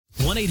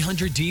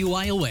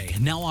1-800-DUI-OA,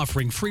 now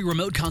offering free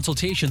remote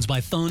consultations by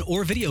phone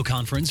or video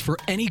conference for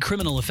any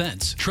criminal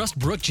offense. Trust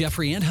Brooke,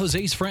 Jeffrey, and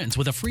Jose's friends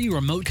with a free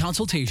remote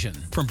consultation.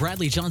 From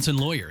Bradley Johnson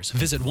Lawyers,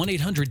 visit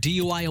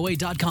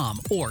 1-800-DUIOA.com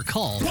or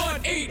call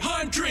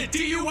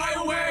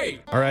 1-800-DUIOA.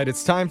 All right,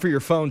 it's time for your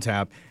phone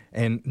tap.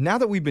 And now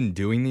that we've been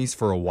doing these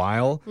for a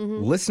while,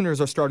 listeners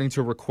are starting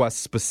to request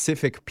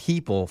specific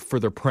people for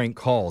their prank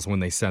calls when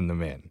they send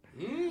them in.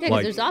 Yeah,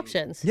 'cause there's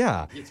options.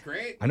 Yeah. It's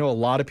great. I know a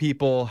lot of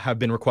people have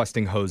been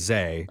requesting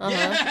Jose.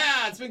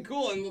 Yeah, it's been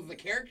cool. And the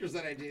characters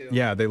that I do.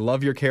 Yeah, they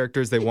love your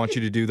characters. They want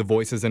you to do the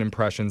voices and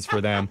impressions for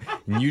them.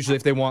 And usually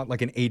if they want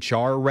like an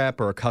HR rep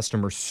or a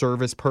customer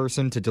service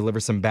person to deliver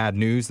some bad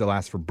news, they'll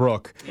ask for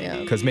Brooke.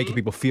 Because making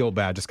people feel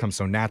bad just comes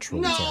so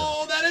naturally to her.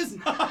 No, that is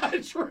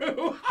not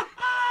true.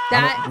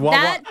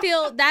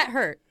 That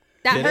hurt.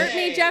 That Did hurt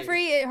me,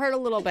 Jeffrey. It hurt a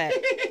little bit.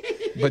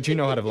 But you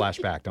know how to flash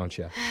back, don't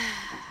you?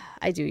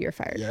 I do. You're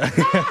fired.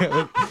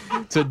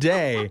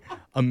 Today,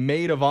 a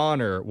maid of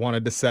honor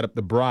wanted to set up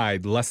the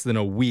bride less than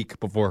a week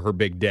before her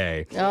big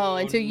day. Oh,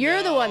 and so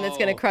you're the one that's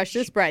going to crush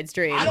this bride's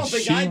dream. I don't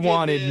think She I did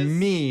wanted this.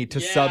 me to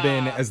sub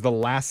in as the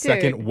last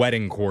second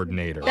wedding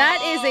coordinator.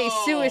 That is a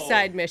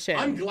suicide mission.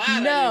 I'm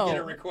glad no, I didn't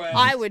get a request.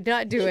 I would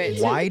not do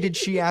it. Why did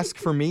she ask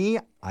for me?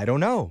 I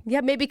don't know.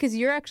 Yeah, maybe because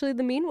you're actually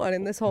the mean one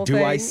in this whole Do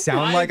thing. I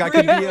sound like I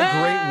could be a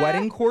great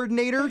wedding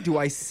coordinator? Do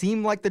I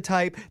seem like the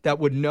type that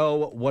would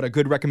know what a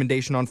good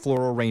recommendation on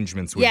floral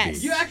arrangements would Yes.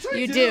 be? You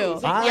actually You do. do.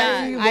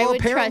 Yeah, I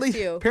would apparently,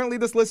 trust you. Apparently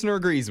this listener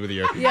agrees with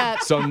you. Yeah.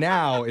 So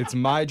now it's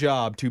my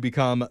job to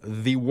become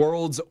the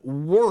world's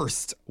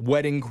worst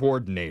wedding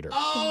coordinator.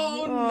 Oh,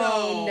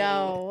 Oh,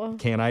 no.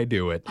 Can I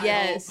do it?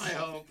 Yes. I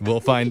hope. We'll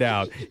find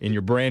out in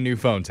your brand new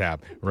phone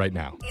tap right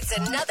now. It's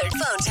another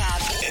phone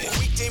tap.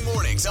 Weekday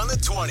mornings on the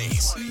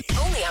 20s.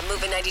 Only on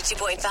Moving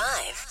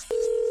 92.5.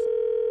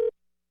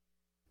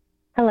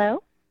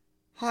 Hello?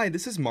 Hi,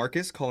 this is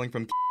Marcus calling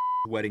from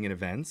Wedding and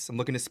Events. I'm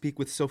looking to speak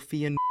with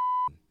Sophia.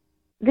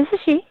 This is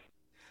she.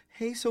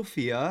 Hey,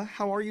 Sophia.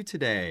 How are you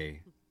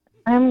today?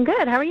 I'm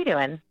good. How are you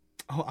doing?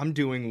 Oh, I'm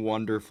doing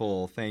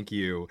wonderful. Thank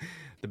you.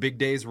 The big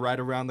day's right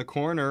around the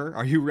corner.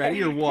 Are you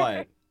ready or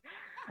what?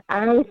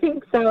 I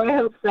think so. I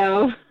hope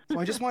so. So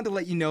I just wanted to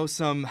let you know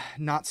some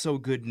not so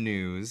good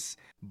news,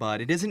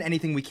 but it isn't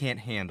anything we can't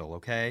handle,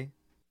 okay?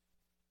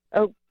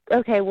 Oh,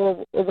 okay.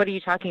 Well, what are you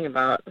talking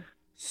about?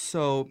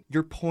 So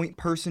your point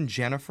person,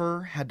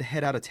 Jennifer, had to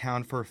head out of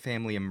town for a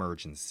family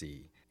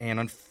emergency. And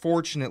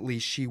unfortunately,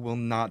 she will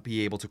not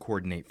be able to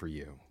coordinate for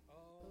you.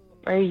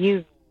 Are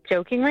you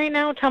joking right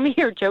now? Tell me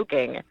you're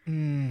joking.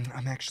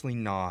 I'm actually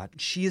not.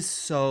 She is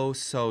so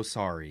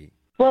sorry.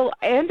 Well,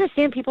 I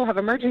understand people have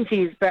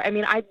emergencies, but I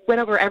mean, I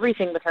went over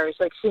everything with her.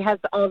 Like, she has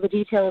all the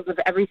details of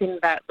everything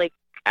that, like,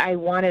 I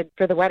wanted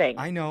for the wedding.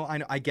 I know,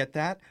 I get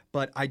that,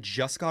 but I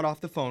just got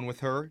off the phone with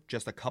her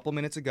just a couple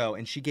minutes ago,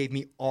 and she gave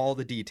me all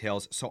the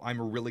details, so I'm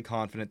really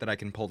confident that I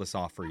can pull this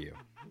off for you.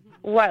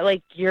 What,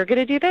 like, you're going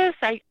to do this?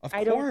 Of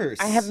I course.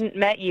 I haven't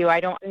met you.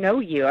 I don't know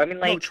you. I mean,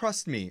 No, like,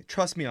 trust me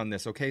on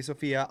this, okay,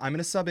 Sophia? I'm going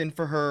to sub in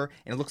for her,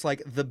 and it looks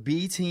like the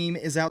B team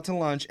is out to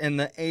lunch, and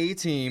the A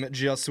team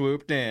just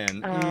swooped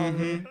in.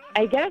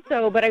 I guess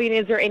so, but I mean,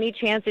 is there any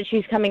chance that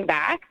she's coming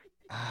back?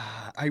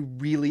 I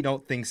really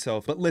don't think so.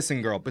 But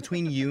listen, girl,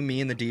 between you,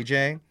 me, and the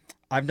DJ,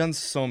 I've done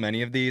so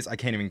many of these, I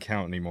can't even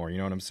count anymore. You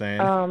know what I'm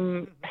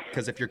saying?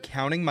 Because if you're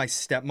counting my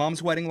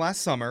stepmom's wedding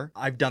last summer,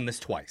 I've done this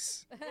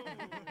twice.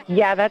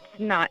 Yeah, that's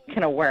not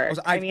going to work.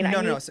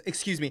 No,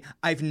 excuse me.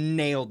 I've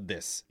nailed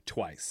this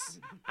twice.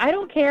 I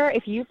don't care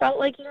if you felt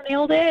like you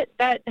nailed it.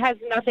 That has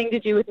nothing to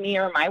do with me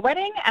or my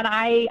wedding, and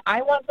I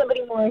want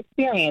somebody more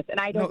experienced, and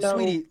I don't know. No,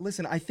 sweetie,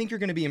 listen, I think you're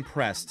going to be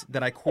impressed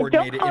that I Don't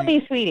coordinated. call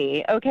me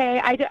sweetie, okay?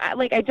 I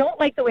don't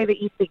like the way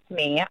that you speak to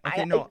me.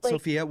 Okay,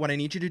 Sophia, what I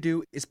need you to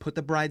do is put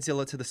the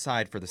bridezilla to the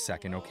side for the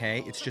second,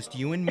 okay? It's just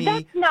you and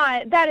me.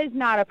 That is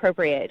not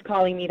appropriate,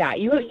 calling me that.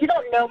 You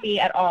don't know me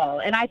at all,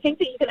 and I think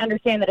that you can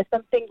understand that if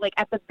something, like,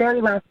 at the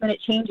very last minute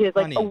changes,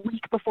 like, Honey. a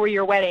week before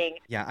your wedding.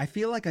 Yeah, I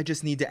feel like I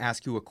just need to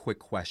ask you a quick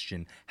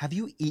question. Have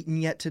you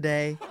eaten yet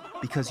today?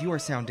 Because you are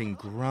sounding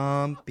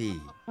grumpy.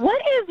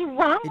 What is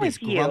wrong It with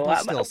is you?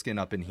 Grumpelstiltskin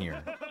up in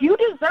here. You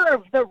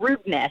deserve the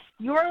rudeness.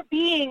 You're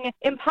being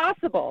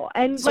impossible.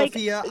 And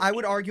Sophia, I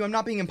would argue I'm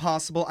not being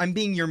impossible. I'm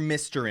being your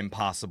Mr.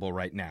 Impossible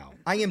right now.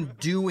 I am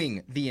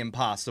doing the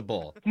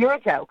impossible. You're a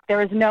joke.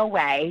 There is no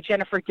way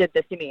Jennifer did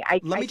this to me.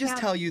 Let me just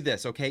tell you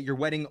this, okay? Your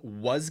wedding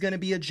was going to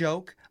be a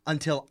joke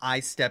until I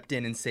stepped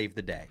in and saved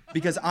the day.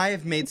 Because I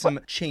have made some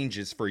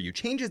changes for you.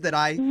 Changes that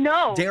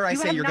dare I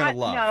say you're going to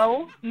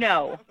love.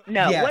 No.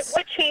 Yes.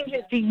 What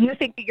changes do you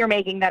think that you're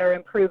making that are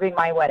improving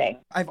my wedding?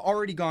 I've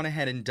already gone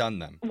ahead and done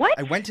them. What?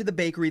 I went to the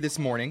bakery this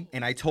morning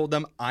and I told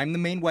them I'm the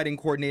main wedding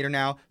coordinator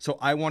now, so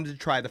I wanted to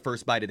try the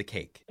first bite of the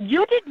cake.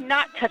 You did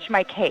not touch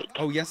my cake.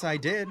 Oh, yes, I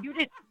did. You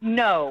did.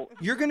 No.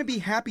 You're going to be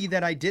happy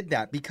that I did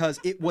that because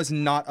it was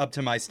not up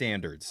to my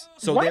standards.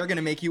 So What? they're going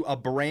to make you a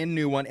brand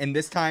new one, and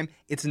this time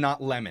it's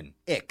not lemon.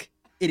 Ick.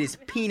 It is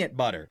peanut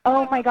butter.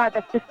 Oh my God,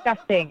 that's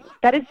disgusting.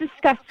 That is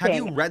disgusting. Have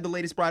you read the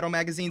latest bridal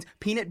magazines?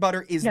 Peanut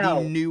butter is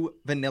the new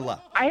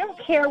vanilla. I don't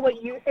care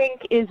what you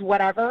think is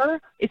whatever.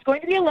 It's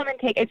going to be a lemon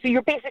cake. And so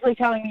you're basically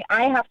telling me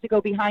I have to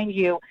go behind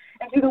you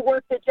and do the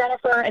work that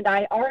Jennifer and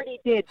I already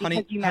did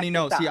because you messed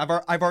no. this up. See,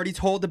 I've already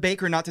told the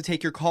baker not to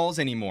take your calls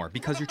anymore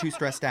because you're too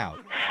stressed out.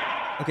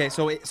 Okay,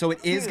 so it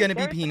is going to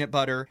be peanut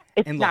butter.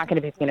 It's not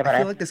going to be peanut butter. I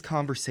feel like this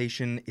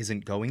conversation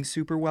isn't going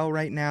super well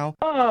right now.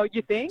 Oh,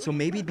 you think? So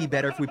maybe it'd be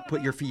better if we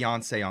put your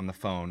fiance on the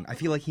phone. I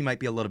feel like he might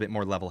be a little bit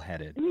more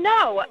level-headed.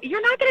 No,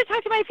 you're not going to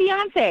talk to my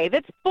fiance.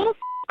 That's bull.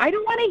 I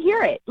don't want to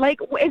hear it. Like,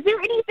 is there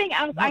anything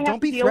else I have to deal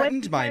with? Don't be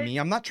threatened by me.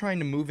 I'm not trying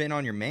to move in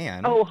on your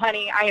man. Oh,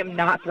 honey, I am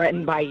not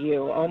threatened by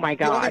you. Oh, my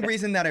God. The only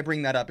reason that I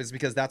bring that up is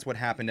because that's what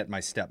happened at my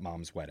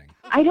stepmom's wedding.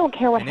 I don't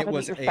care what And it happened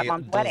was at your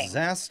stepmom's wedding.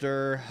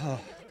 Disaster.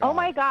 Oh,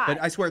 my God.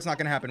 But I swear it's not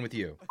going to happen with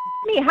you.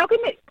 Me, how can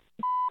it...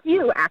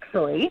 You,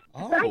 actually.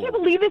 Oh. I can't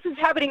believe this is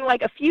happening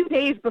like a few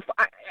days before.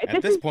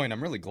 At this point,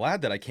 I'm really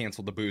glad that I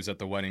canceled the booze at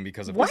the wedding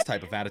because if this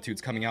type of attitude's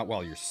coming out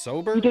while you're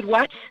sober... You did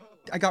what?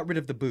 I got rid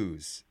of the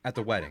booze at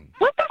the wedding.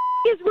 What the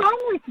is wrong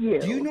with you?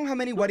 Do you know how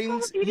many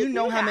weddings? You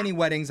know how many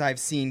weddings I've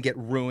seen get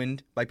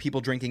ruined by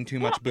people drinking too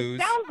much booze?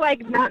 Sounds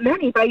like not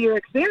many by your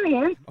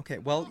experience. Okay,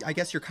 well, I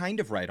guess you're kind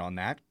of right on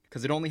that.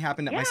 Because it only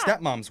happened at my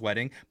stepmom's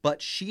wedding,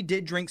 but she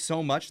did drink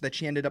so much that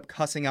she ended up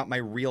cussing out my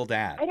real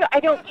dad. I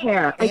don't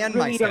care. And I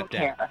my really don't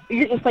stepdad. care.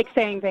 You're just like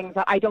saying things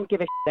that I don't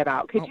give a shit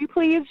about. Could you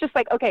please just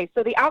like, okay,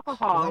 so the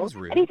alcohol, that was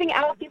rude. anything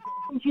else, you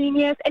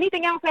genius,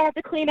 anything else I have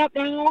to clean up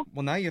now?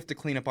 Well, now you have to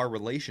clean up our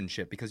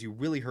relationship because you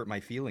really hurt my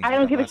feelings. I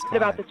don't give a last shit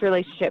about time. this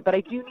relationship, but I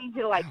do need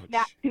you to like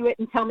snap to it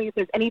and tell me if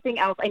there's anything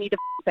else I need to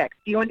fix.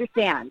 Do you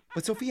understand?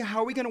 But Sophia, how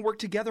are we going to work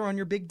together on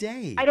your big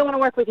day? I don't want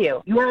to work with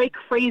you. You are a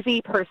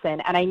crazy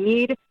person, and I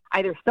need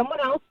either someone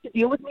else to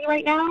deal with me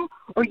right now,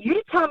 or you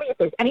to tell me if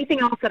there's anything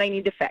else that I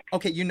need to fix.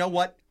 Okay, you know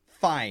what?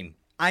 Fine.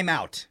 I'm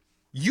out.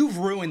 You've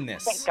ruined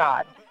this. Thank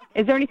God.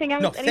 Is there anything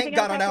else? No, thank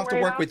God I don't have to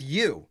work with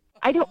you.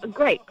 I don't.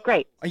 Great.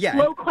 Yeah.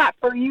 Slow clap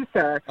for you,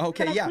 sir.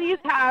 Okay, Can I yeah. Please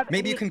have.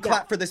 Maybe you can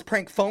clap for this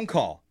prank phone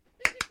call.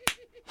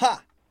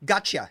 Ha!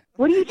 Gotcha.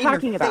 What are you In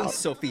talking your about? face,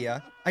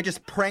 Sophia. I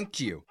just pranked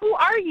you. Who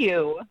are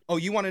you? Oh,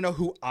 you want to know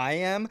who I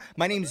am?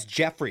 My name's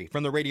Jeffrey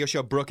from the radio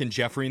show Brooke and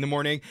Jeffrey in the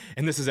Morning,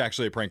 and this is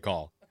actually a prank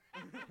call.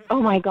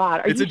 Oh my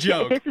God! It's a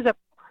joke. This is a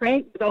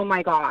prank. Oh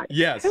my God!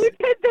 Yes. Who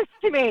did this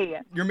to me?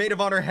 Your maid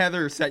of honor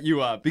Heather set you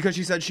up because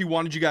she said she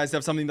wanted you guys to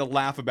have something to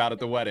laugh about at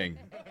the wedding.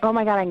 Oh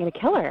my God! I'm gonna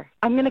kill her.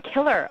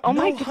 Oh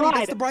my God!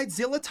 Honey, that's the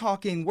bridezilla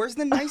talking. Where's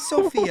the nice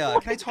Sophia?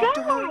 Can I talk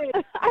to her?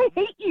 I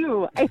hate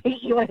you. I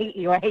hate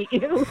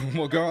you.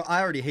 Well, girl,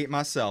 I already hate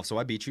myself, so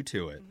I beat you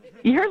to it.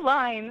 Your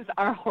lines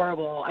are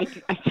horrible. I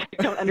just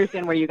don't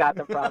understand where you got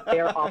them from.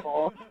 They're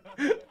awful.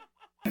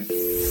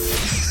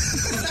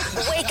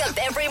 Wake up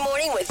every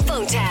morning with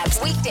phone tabs.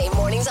 Weekday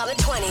mornings on the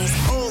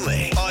 20s.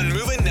 Only on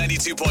Moving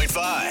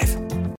 92.5.